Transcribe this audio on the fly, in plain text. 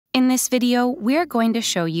this video, we're going to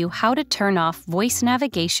show you how to turn off voice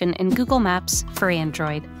navigation in Google Maps for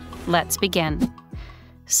Android. Let's begin.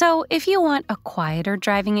 So, if you want a quieter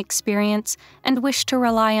driving experience and wish to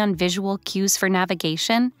rely on visual cues for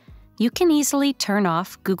navigation, you can easily turn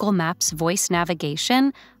off Google Maps voice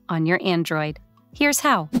navigation on your Android. Here's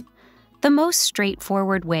how. The most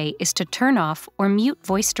straightforward way is to turn off or mute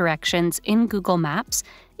voice directions in Google Maps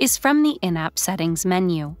is from the in-app settings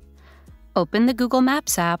menu. Open the Google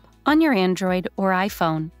Maps app on your Android or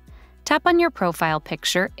iPhone. Tap on your profile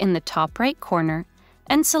picture in the top right corner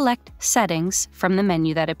and select Settings from the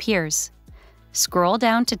menu that appears. Scroll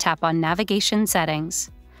down to tap on Navigation Settings.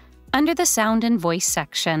 Under the Sound and Voice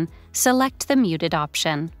section, select the Muted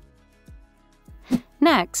option.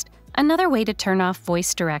 Next, another way to turn off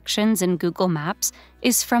voice directions in Google Maps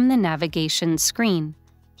is from the navigation screen.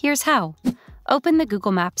 Here's how. Open the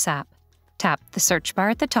Google Maps app. Tap the search bar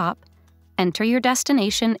at the top, enter your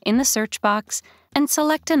destination in the search box, and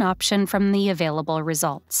select an option from the available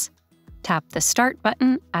results. Tap the Start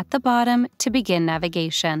button at the bottom to begin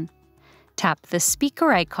navigation. Tap the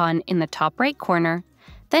speaker icon in the top right corner,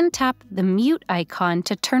 then tap the mute icon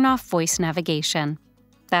to turn off voice navigation.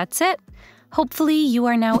 That's it! Hopefully you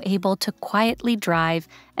are now able to quietly drive,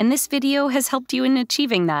 and this video has helped you in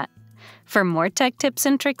achieving that. For more tech tips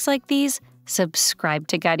and tricks like these, subscribe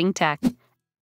to Guiding Tech.